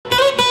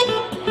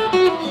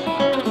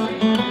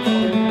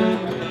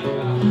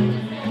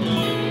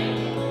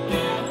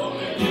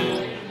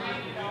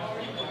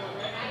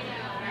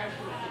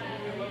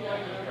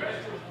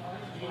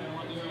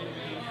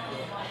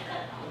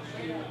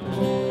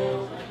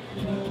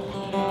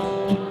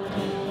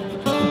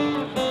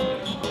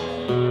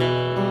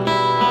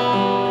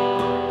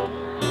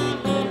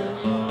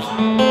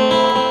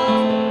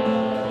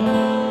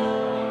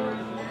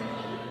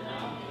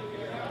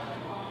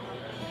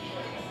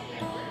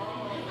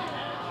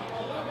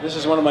This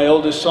is one of my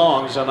oldest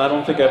songs, and I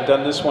don't think I've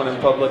done this one in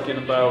public in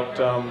about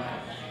a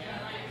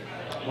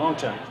long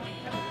time.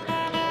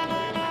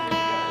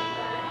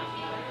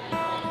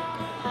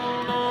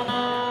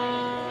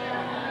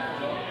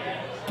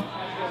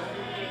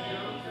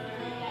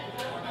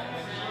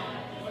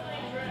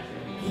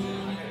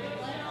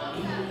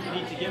 I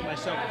need to get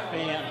myself a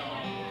fan.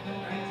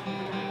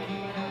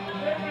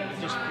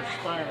 I'm just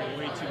perspiring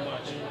way too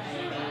much.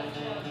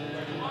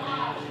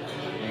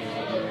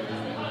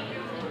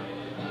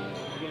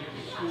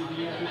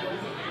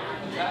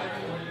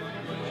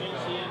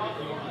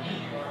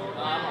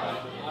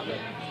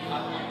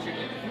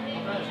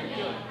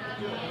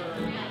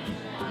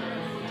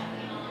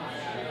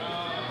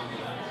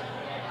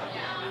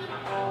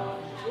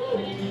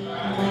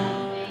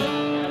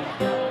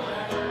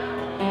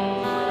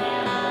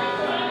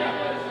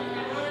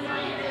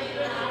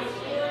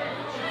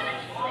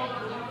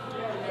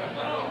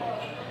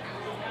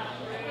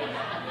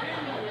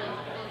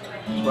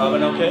 Is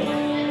Robin okay?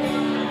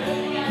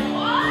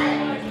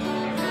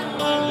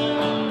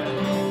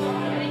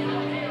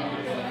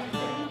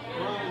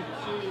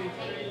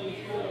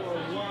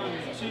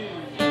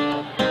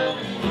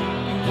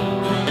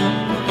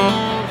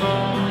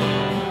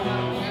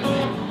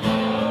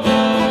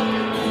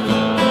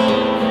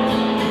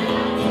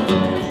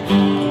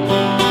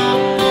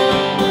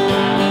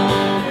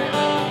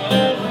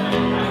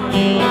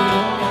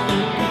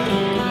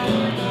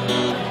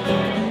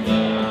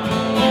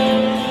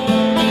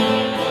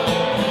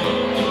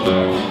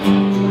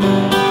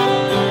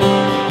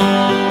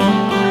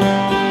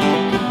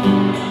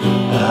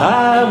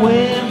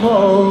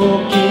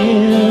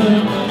 Walking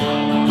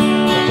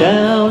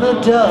down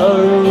a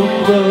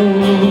dark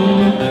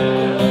road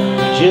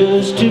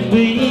just to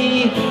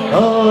be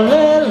all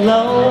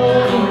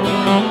alone.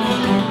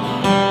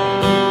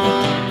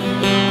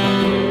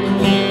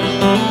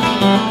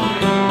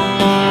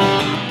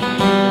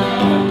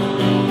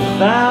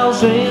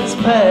 Thousands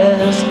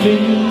passed me,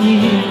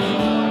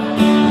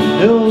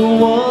 no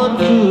one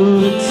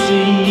could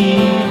see.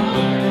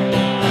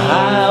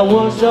 I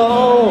was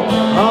all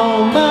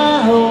on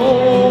my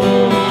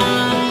own.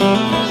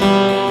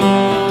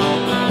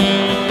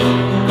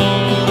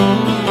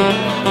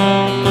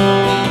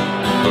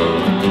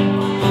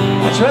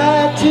 I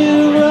tried to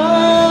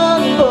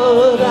run,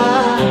 but I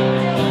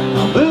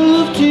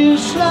moved too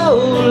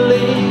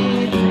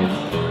slowly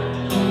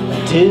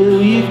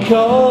until you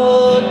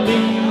caught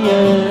me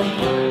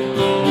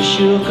and you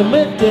shook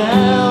me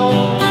down.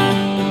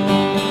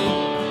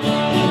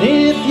 And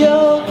if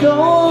you're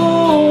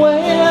going,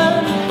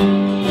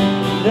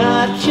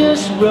 not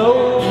just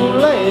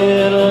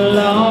rolling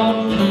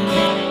along,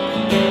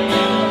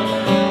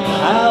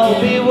 I'll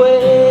be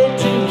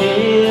waiting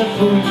here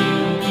for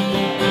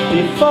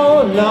you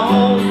before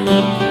long.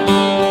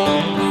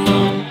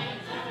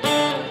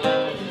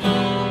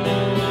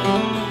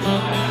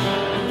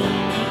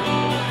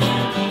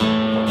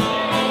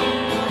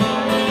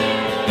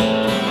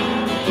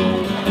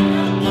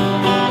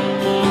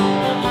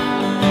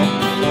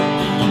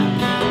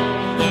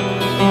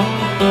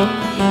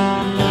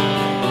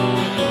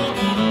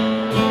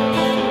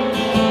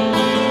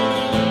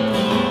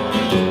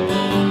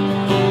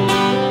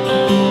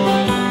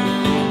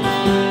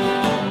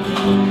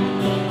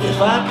 If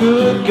I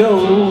could go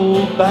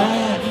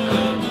back,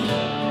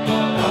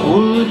 I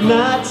would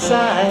not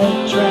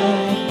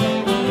sidetrack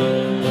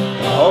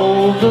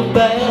all the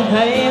bad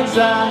hands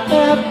I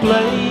have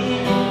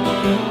played.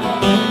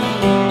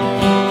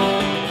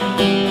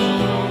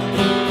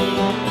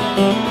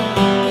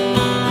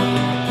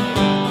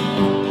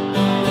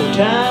 Though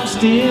time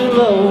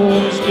still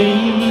owns me,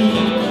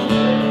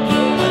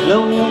 a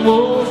lone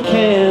wolf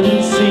can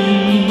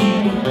see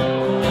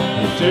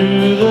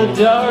through the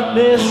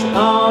darkness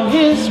on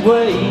his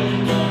way.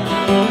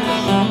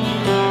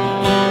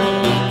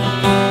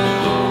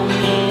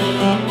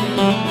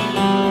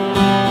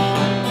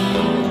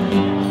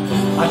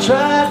 I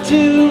tried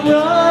to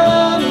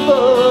run,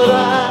 but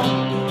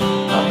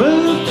I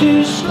moved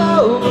too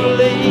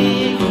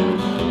slowly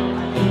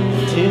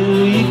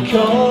until you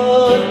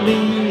caught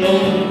me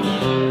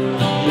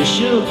and you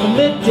shook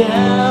me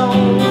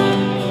down.